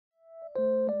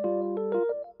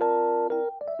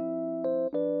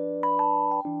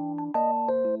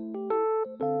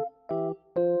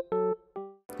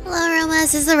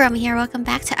This is Aromie here. Welcome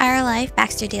back to Our Life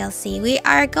Baxter DLC. We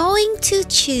are going to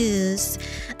choose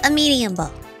a medium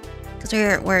ball because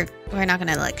we're not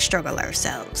gonna like struggle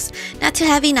ourselves. Not too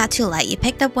heavy, not too light. You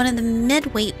picked up one of the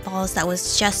mid-weight balls that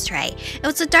was just right. It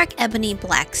was a dark ebony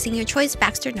black. Seeing your choice,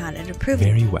 Baxter nodded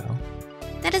approvingly. Very well.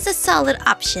 That is a solid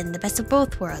option, the best of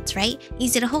both worlds, right?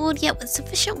 Easy to hold, yet with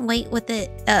sufficient weight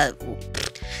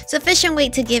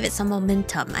to give it some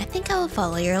momentum. I think I will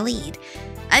follow your lead.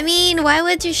 I mean, why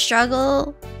would you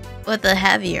struggle with a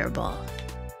heavier ball?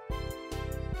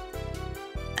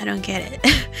 I don't get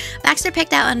it. Baxter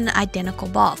picked out an identical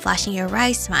ball, flashing your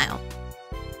wry smile.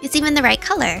 It's even the right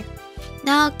color.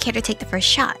 Now, care to take the first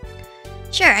shot?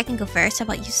 Sure, I can go first. How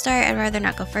about you start? I'd rather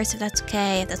not go first if that's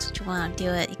okay. If that's what you want, do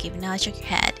it. You gave a nod, shook your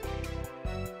head.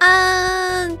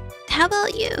 How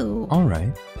about you?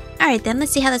 Alright. Alright then,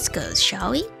 let's see how this goes,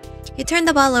 shall we? He turned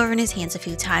the ball over in his hands a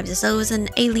few times as though it was an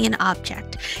alien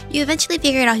object. You eventually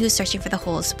figured out he was searching for the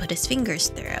holes to put his fingers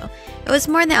through. It was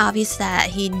more than obvious that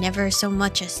he'd never so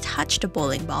much as touched a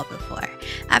bowling ball before.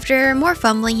 After more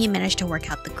fumbling, he managed to work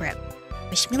out the grip.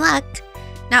 Wish me luck.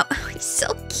 Now, he's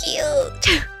so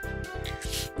cute.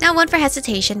 Not one for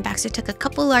hesitation, Baxter took a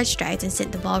couple large strides and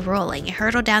sent the ball rolling. It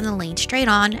hurtled down the lane straight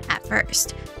on at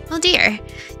first. Oh dear.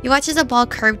 You watch as the ball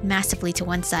curved massively to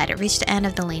one side. It reached the end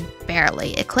of the lane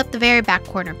barely. It clipped the very back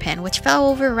corner pin, which fell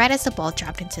over right as the ball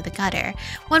dropped into the gutter.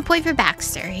 1 point for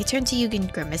Baxter. He turned to you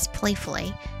and grimaced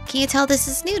playfully. Can you tell this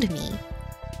is new to me?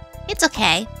 It's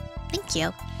okay. Thank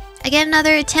you. I get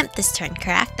another attempt this turn,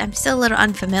 correct? I'm still a little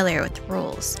unfamiliar with the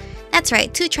rules. That's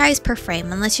right, 2 tries per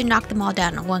frame unless you knock them all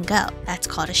down in one go. That's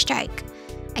called a strike.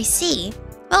 I see.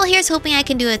 Well, here's hoping I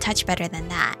can do a touch better than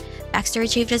that. Baxter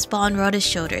retrieved his ball and rolled his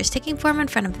shoulders, taking form in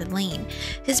front of the lane.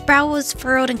 His brow was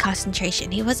furrowed in concentration.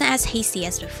 He wasn't as hasty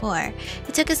as before.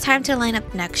 He took his time to line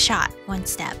up the next shot. 1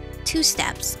 step, 2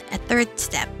 steps, a 3rd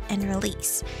step, and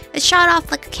release. It shot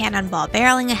off like a cannonball,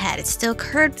 barreling ahead. It still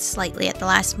curved slightly at the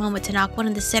last moment to knock one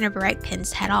of the center right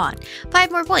pins head on. 5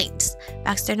 more points.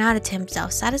 Baxter nodded to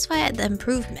himself, satisfied at the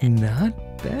improvement. Not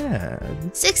bad.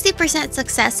 60%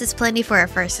 success is plenty for a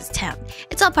first attempt.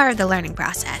 It's all part of the learning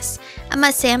process. I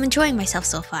must say I'm enjoying myself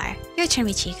so far. Your turn,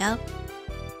 Michiko.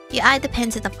 You eyed the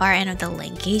pins at the far end of the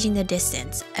lane, gauging the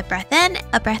distance. A breath in,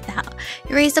 a breath out.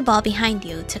 You raised the ball behind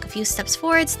you, took a few steps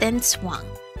forwards, then swung.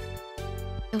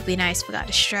 It would be nice if we got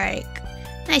a strike.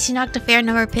 Nice, you knocked a fair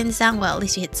number of pins down. Well, at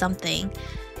least you hit something.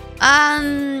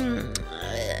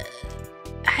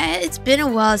 It's been a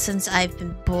while since I've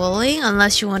been bowling,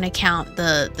 unless you want to count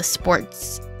the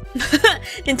sports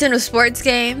Nintendo sports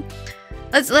game.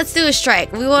 Let's do a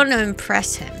strike. We want to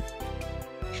impress him.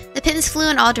 The pins flew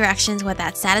in all directions with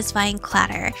that satisfying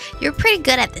clatter. You're pretty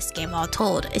good at this game, all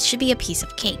told. It should be a piece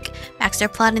of cake. Baxter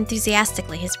applauded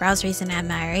enthusiastically, his brows raised in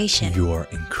admiration. You're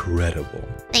incredible.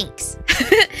 Thanks.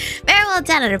 Very well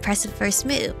done, an impressive first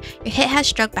move. Your hit has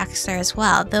struck Baxter as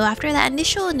well, though after that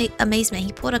initial amazement,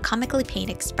 he pulled a comically pained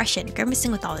expression,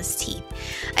 grimacing with all his teeth.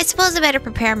 I suppose I better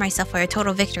prepare myself for a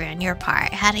total victory on your part.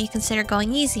 Hadn't you considered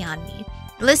going easy on me?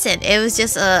 Listen, it was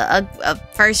just a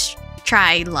first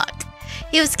try luck.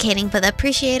 He was kidding, but the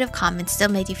appreciative comment still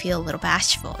made you feel a little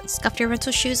bashful. You scuffed your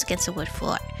rental shoes against the wood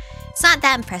floor. It's not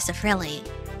that impressive, really.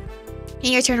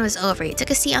 And your turn was over. You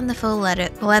took a seat on the faux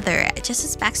leather just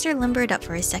as Baxter limbered up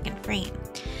for his second frame.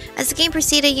 As the game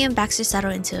proceeded, you and Baxter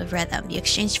settled into a rhythm. You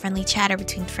exchanged friendly chatter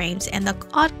between frames and the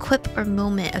odd quip or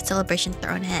moment of celebration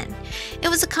thrown in. It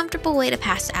was a comfortable way to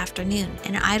pass the afternoon.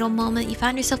 In an idle moment, you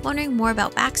found yourself wondering more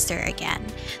about Baxter again.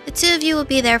 The two of you would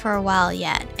be there for a while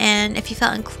yet, and if you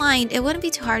felt inclined, it wouldn't be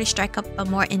too hard to strike up a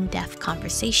more in-depth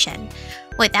conversation.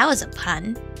 Wait, that was a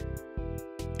pun.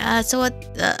 So what?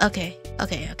 Okay.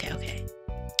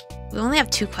 We only have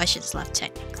 2 questions left,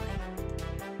 technically.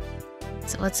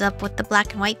 So what's up with the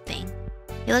black and white thing?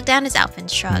 He looked down his outfit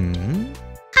and shrugged.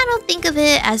 I don't think of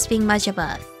it as being much of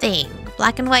a thing.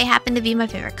 Black and white happen to be my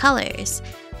favorite colors.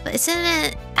 But isn't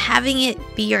it having it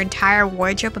be your entire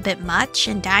wardrobe a bit much,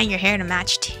 and dyeing your hair to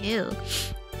match too?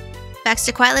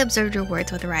 Baxter quietly observed your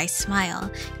words with a wry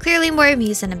smile, clearly more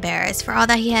amused than embarrassed. For all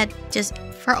that he just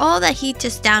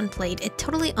downplayed, it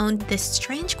totally owned this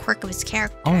strange quirk of his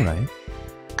character. Alright.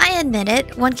 I admit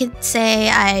it, one could say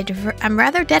I'm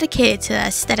rather dedicated to the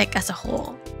aesthetic as a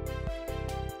whole.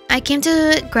 I came to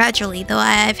it gradually, though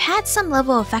I've had some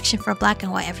level of affection for black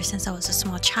and white ever since I was a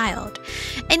small child.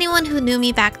 Anyone who knew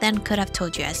me back then could have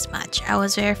told you as much. I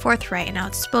was very forthright and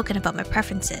outspoken about my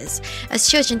preferences, as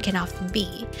children can often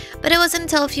be. But it wasn't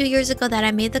until a few years ago that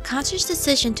I made the conscious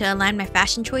decision to align my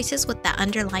fashion choices with that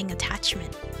underlying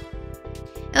attachment.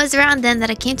 It was around then that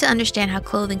I came to understand how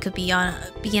clothing could be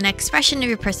an expression of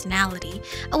your personality,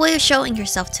 a way of showing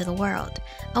yourself to the world.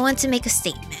 I wanted to make a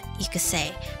statement, you could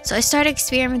say, so I started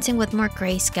experimenting with more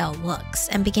grayscale looks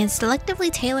and began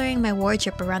selectively tailoring my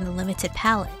wardrobe around the limited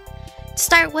palette. To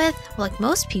start with, like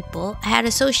most people, I had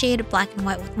associated black and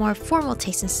white with more formal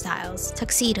tastes and styles,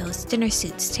 tuxedos, dinner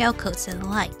suits, tailcoats, and the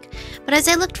like. But as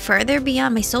I looked further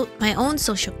beyond my own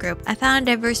social group, I found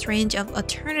a diverse range of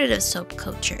alternative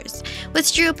subcultures,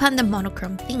 which drew upon the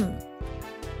monochrome theme.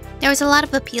 There was a lot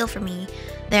of appeal for me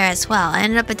there as well. I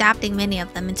ended up adapting many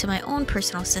of them into my own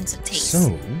personal sense of taste.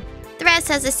 So? The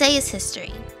rest, as I say, is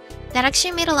history. That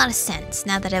actually made a lot of sense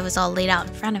now that it was all laid out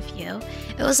in front of you.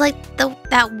 It was like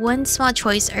that one small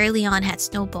choice early on had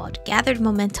snowballed, gathered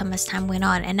momentum as time went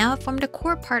on, and now it formed a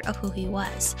core part of who he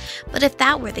was. But if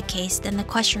that were the case, then the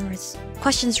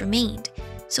questions remained.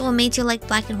 So what made you like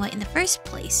black and white in the first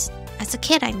place? As a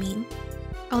kid, I mean.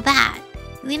 Oh, that.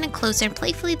 He leaned in closer and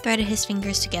playfully threaded his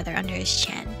fingers together under his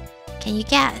chin. Can you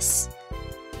guess?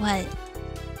 What?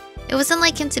 It wasn't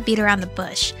like him to beat around the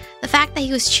bush. The fact that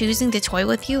he was choosing to toy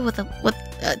with you a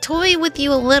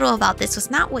little about this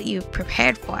was not what you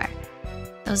prepared for.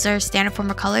 Those are standard form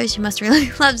of colors. You must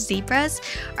really love zebras.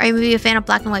 Or you may be a fan of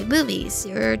black and white movies.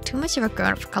 You're too much of a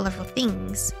grown-up for colorful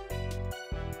things.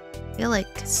 I feel like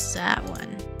it's that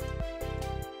one.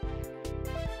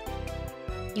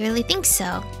 You really think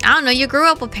so? I don't know, you grew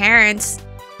up with parents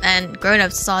and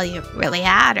grown-ups is all you really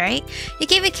had, right? He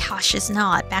gave a cautious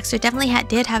nod. Baxter definitely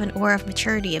did have an aura of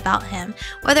maturity about him,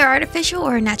 whether artificial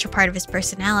or a natural part of his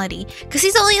personality, because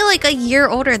he's only like a year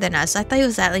older than us. I thought he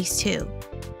was at least 2.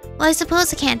 Well, I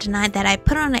suppose I can't deny that I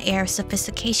put on an air of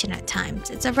sophistication at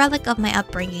times. It's a relic of my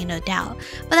upbringing, no doubt,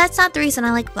 but that's not the reason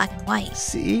I like black and white.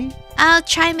 See? I'll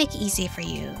try and make it easy for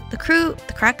you. The crew?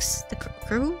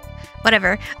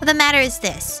 Whatever. But the matter is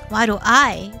this. Why do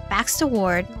I, Baxter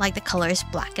Ward, like the colors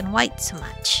black and white so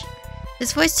much?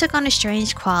 His voice took on a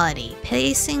strange quality,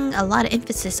 placing a lot of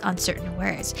emphasis on certain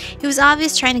words. He was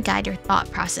obviously trying to guide your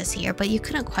thought process here, but you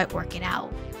couldn't quite work it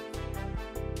out.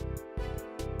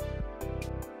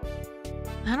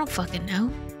 I don't fucking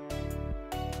know.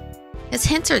 His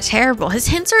hints are terrible. His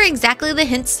hints are exactly the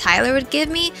hints Tyler would give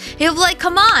me. He'll be like,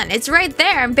 come on, it's right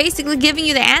there. I'm basically giving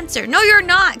you the answer. No, you're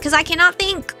not, because I cannot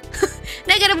think.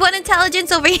 -1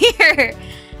 intelligence over here.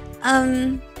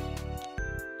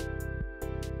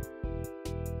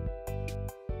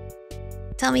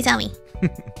 Tell me.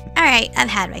 Alright, I've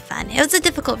had my fun. It was a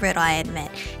difficult riddle, I admit.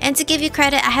 And to give you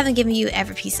credit, I haven't given you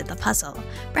every piece of the puzzle.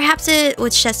 Perhaps it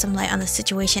would shed some light on the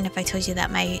situation if I told you that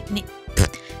my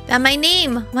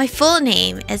full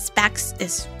name is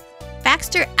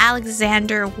Baxter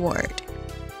Alexander Ward.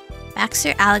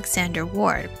 Baxter Alexander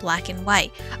Ward, black and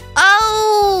white.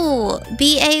 Oh!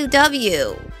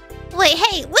 B-A-W.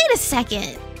 Wait a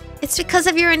second. It's because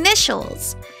of your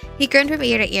initials. He grinned from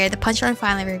ear to ear. The punchline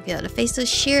finally revealed, a face of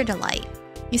sheer delight.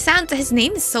 His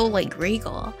name is so, like,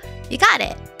 regal. You got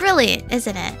it. Brilliant,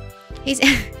 isn't it? He's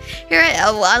here.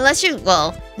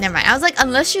 Never mind. I was like,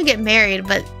 unless you get married,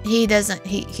 but he doesn't.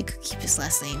 He could keep his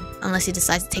last name unless he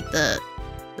decides to take the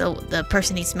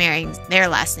person he's marrying their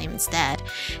last name instead.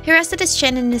 He rested his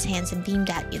chin in his hands and beamed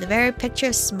at you, the very picture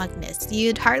of smugness.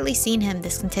 You'd hardly seen him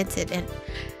discontented in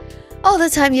all the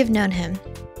time you've known him.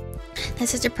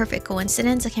 That's such a perfect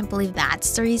coincidence. I can't believe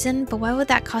that's the reason. But why would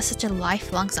that cause such a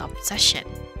lifelong obsession?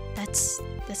 That's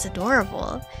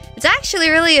adorable. It's actually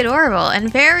really adorable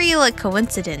and very like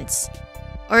coincidence.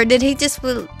 Or did he just?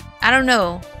 I don't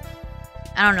know.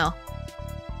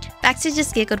 Baxter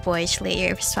just giggled boyishly at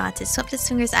your response and swept his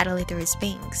fingers idly through his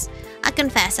bangs. I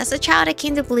confess, as a child I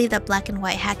came to believe that black and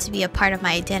white had to be a part of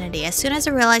my identity as soon as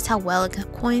I realized how well it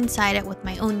coincided with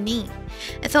my own name.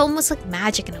 It felt almost like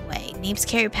magic in a way. Names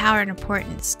carry power and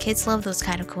importance. Kids love those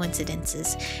kind of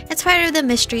coincidences. It's part of the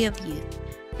mystery of youth.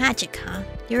 Magic, huh?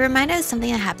 You're reminded of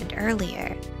something that happened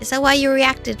earlier. Is that why you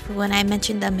reacted when I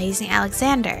mentioned the amazing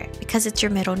Alexander? Because it's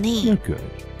your middle name. You're good.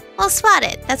 Well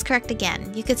spotted. That's correct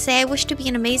again. You could say I wish to be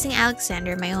an amazing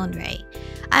Alexander in my own right.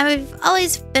 I've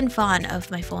always been fond of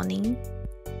my full name.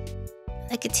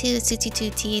 Like it too,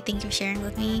 Suti2T, thank you for sharing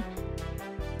with me.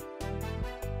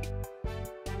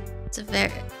 It's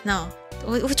a no.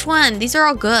 Which one? These are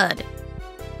all good.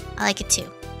 I like it too.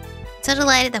 So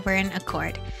delighted that we're in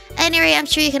accord. At any rate, I'm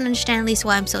sure you can understand at least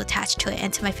why I'm so attached to it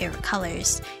and to my favorite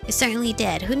colors. You certainly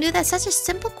did. Who knew that such a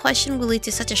simple question would lead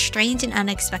to such a strange and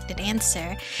unexpected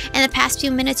answer? In the past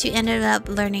few minutes, you ended up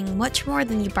learning much more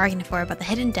than you bargained for about the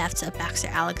hidden depths of Baxter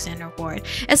Alexander Ward.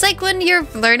 It's like when you're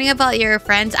learning about your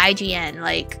friend's IGN,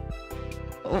 like,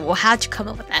 how'd you come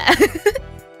up with that?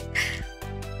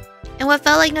 In what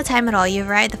felt like no time at all, you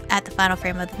arrived at the final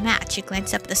frame of the match. You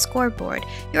glanced up at the scoreboard.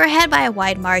 You were ahead by a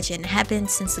wide margin and had been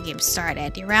since the game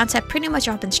started. Your rounds had pretty much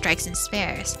all been strikes and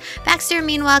spares. Baxter,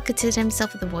 meanwhile, contented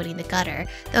himself with avoiding the gutter,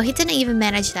 though he didn't even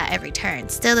manage that every turn.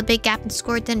 Still, the big gap in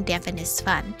score didn't dampen his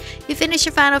fun. You finished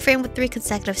your final frame with 3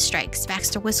 consecutive strikes.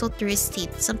 Baxter whistled through his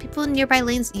teeth. Some people in nearby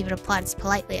lanes even applauded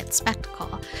politely at the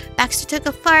spectacle. Baxter took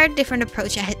a far different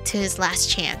approach to his last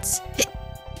chance.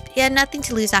 He had nothing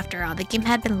to lose after all. The game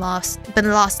had been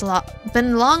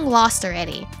long lost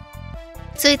already.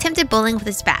 So he attempted bowling with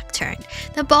his back turned.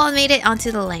 The ball made it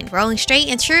onto the lane, rolling straight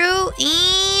and true,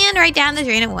 and right down the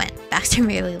drain it went. Baxter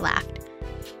merely laughed.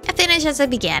 I finished as I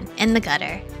began, in the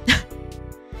gutter.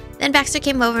 Then Baxter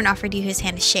came over and offered you his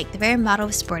hand to shake, the very model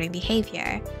of sporting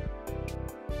behavior.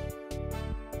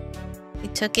 He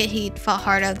took it, he fought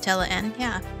hard until the end,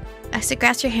 yeah. Baxter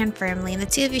grasped your hand firmly, and the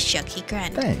two of you shook. He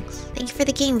grinned. Thanks. Thank you for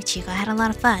the game, Chico. I had a lot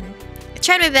of fun. I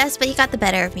tried my best, but you got the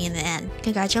better of me in the end.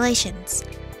 Congratulations.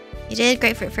 You did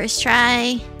great for your first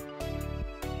try.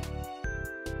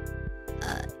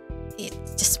 He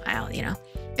just smiled, you know.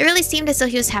 It really seemed as though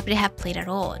he was happy to have played at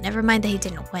all. Never mind that he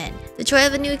didn't win. The joy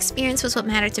of a new experience was what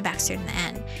mattered to Baxter in the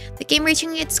end. The game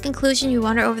reaching its conclusion, you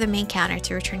wandered over the main counter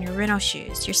to return your rental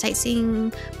shoes. Your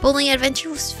sightseeing bowling adventure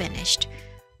was finished.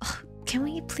 Can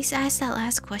we please ask that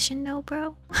last question though,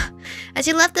 bro? As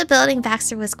you left the building,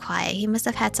 Baxter was quiet. He must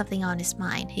have had something on his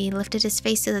mind. He lifted his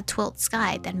face to the twilight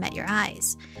sky, then met your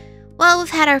eyes. Well, we've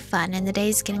had our fun, and the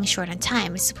day's getting short on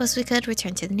time. I suppose we could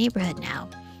return to the neighborhood now.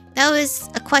 That was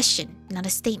a question, not a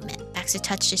statement. Baxter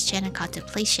touched his chin in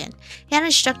contemplation. He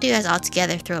hadn't struck you as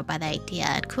altogether thrilled by the idea,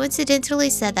 and coincidentally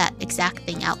said that exact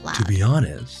thing out loud. To be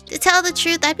honest, To tell the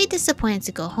truth, I'd be disappointed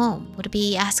to go home. Would it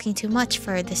be asking too much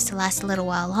for this to last a little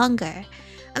while longer?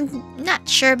 I'm not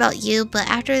sure about you, but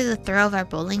after the throw of our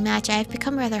bowling match, I have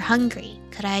become rather hungry.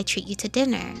 Could I treat you to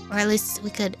dinner? Or at least we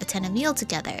could attend a meal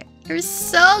together. You're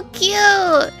so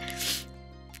cute!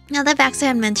 Now that Baxter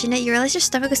had mentioned it, you realize your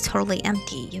stomach is totally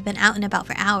empty. You've been out and about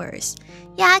for hours.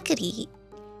 Yeah, I could eat.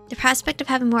 The prospect of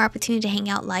having more opportunity to hang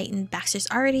out lightened Baxter's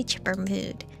already chipper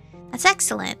mood. That's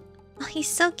excellent. Oh, he's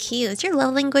so cute. Is your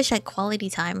love language like quality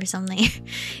time or something?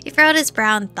 He furrowed his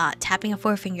brow in thought, tapping a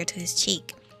forefinger to his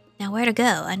cheek. Now where to go?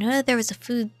 I know that there was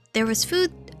food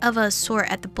of a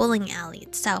sort at the bowling alley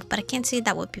itself, but I can't say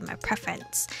that would be my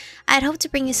preference. I'd hope to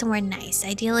bring you somewhere nice,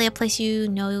 ideally a place you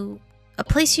know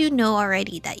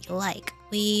already that you like.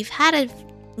 We've had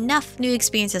enough new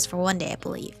experiences for one day, I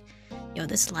believe. Yo,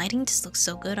 this lighting just looks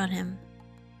so good on him.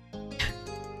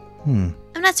 I'm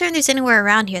not certain there's anywhere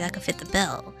around here that could fit the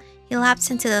bill. He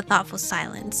lapsed into the thoughtful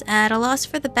silence, at a loss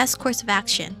for the best course of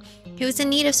action. He was in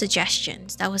need of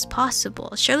suggestions. That was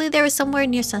possible. Surely there was somewhere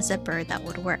near Sunset Bird that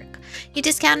would work. He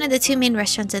discounted the 2 main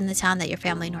restaurants in the town that your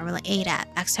family normally ate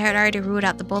at. Baxter had already ruled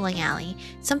out the bowling alley.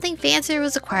 Something fancier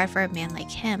was required for a man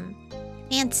like him.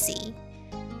 Fancy.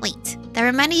 Wait, that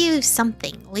reminded you of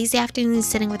something. Lazy afternoon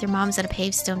sitting with your moms at a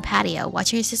paved stone patio,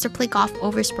 watching your sister play golf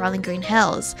over sprawling green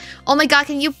hills. Oh my god,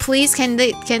 can you please, can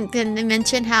they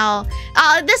mention how,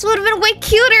 this would have been way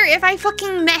cuter if I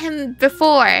fucking met him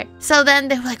before. So then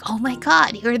they were like, oh my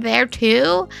god, you're there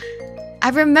too? I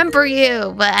remember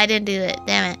you, but I didn't do it,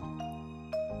 damn it.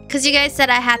 Because you guys said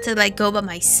I had to like go by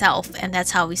myself, and that's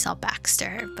how we saw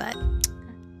Baxter, but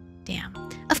damn.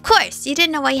 Of course, you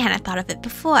didn't know why you hadn't thought of it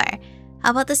before. How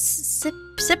about the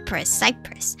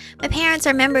Cypress? My parents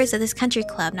are members of this country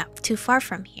club not too far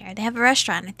from here. They have a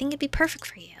restaurant. I think it'd be perfect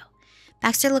for you.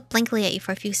 Baxter looked blankly at you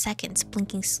for a few seconds,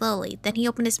 blinking slowly. Then he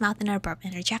opened his mouth in an abrupt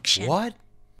interjection. What?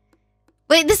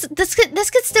 Wait, this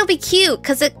could still be cute,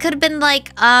 because it could have been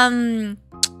like, I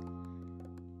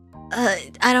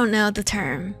don't know the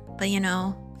term, but you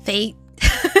know, fate.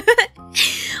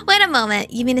 Wait a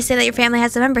moment, you mean to say that your family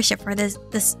has a membership for this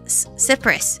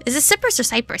Cypress? Is it Cypress or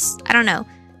Cypress? I don't know.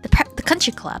 The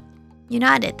country club. You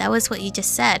nodded. That was what you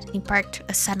just said. He barked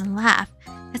a sudden laugh.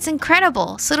 That's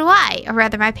incredible. So do I. Or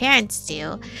rather, my parents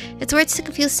do. Its words took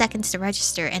a few seconds to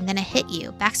register, and then it hit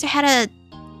you. Baxter had a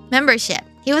membership.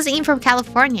 He wasn't even from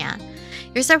California.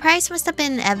 Your surprise must have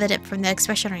been evident from the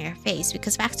expression on your face,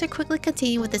 because Baxter quickly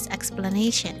continued with his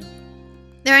explanation.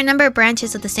 There are a number of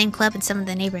branches of the same club in some of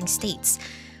the neighboring states.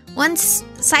 One's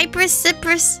Cypress. I'm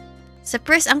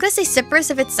gonna say Cypress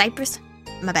if it's Cypress.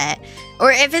 My bad.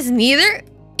 Or if it's neither,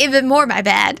 even more my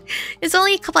bad. It's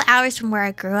only a couple hours from where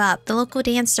I grew up. The local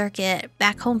dance circuit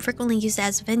back home frequently used it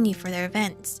as a venue for their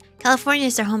events. California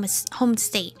is their home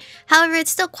state. However,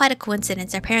 it's still quite a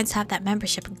coincidence our parents have that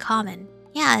membership in common.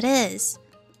 Yeah, it is.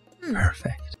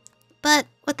 Perfect. But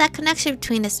with that connection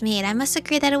between us made, I must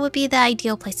agree that it would be the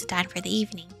ideal place to dine for the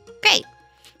evening. Great.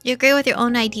 You agree with your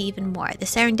own idea even more. The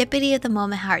serendipity of the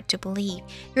moment hard to believe.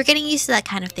 You're getting used to that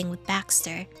kind of thing with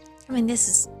Baxter. I mean, this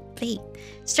is fate.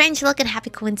 Strange luck and happy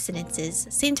coincidences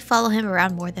seem to follow him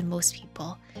around more than most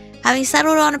people. Having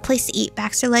settled on a place to eat,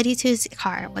 Baxter led you to his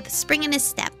car with a spring in his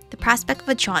step. The prospect of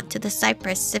a jaunt to the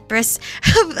cypress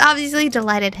obviously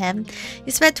delighted him.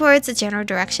 He sped towards the general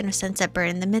direction of Sunset Bird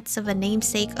in the midst of a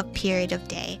namesake of period of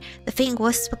day. The faint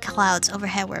wisps of clouds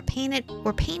overhead were painted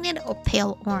a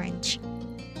pale orange.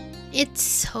 It's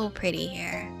so pretty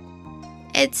here.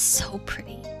 It's so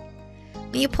pretty.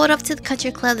 When you pulled up to the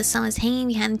country club, the sun was hanging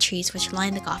behind the trees which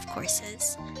lined the golf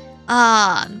courses.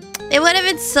 It would have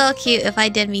been so cute if I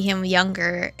did meet him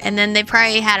younger, and then they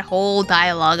probably had a whole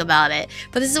dialogue about it.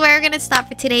 But this is where we're gonna stop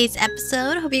for today's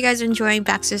episode. Hope you guys are enjoying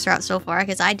Baxter's route so far,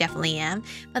 because I definitely am.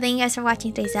 But thank you guys for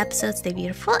watching today's episode. Stay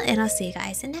beautiful, and I'll see you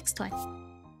guys in the next one.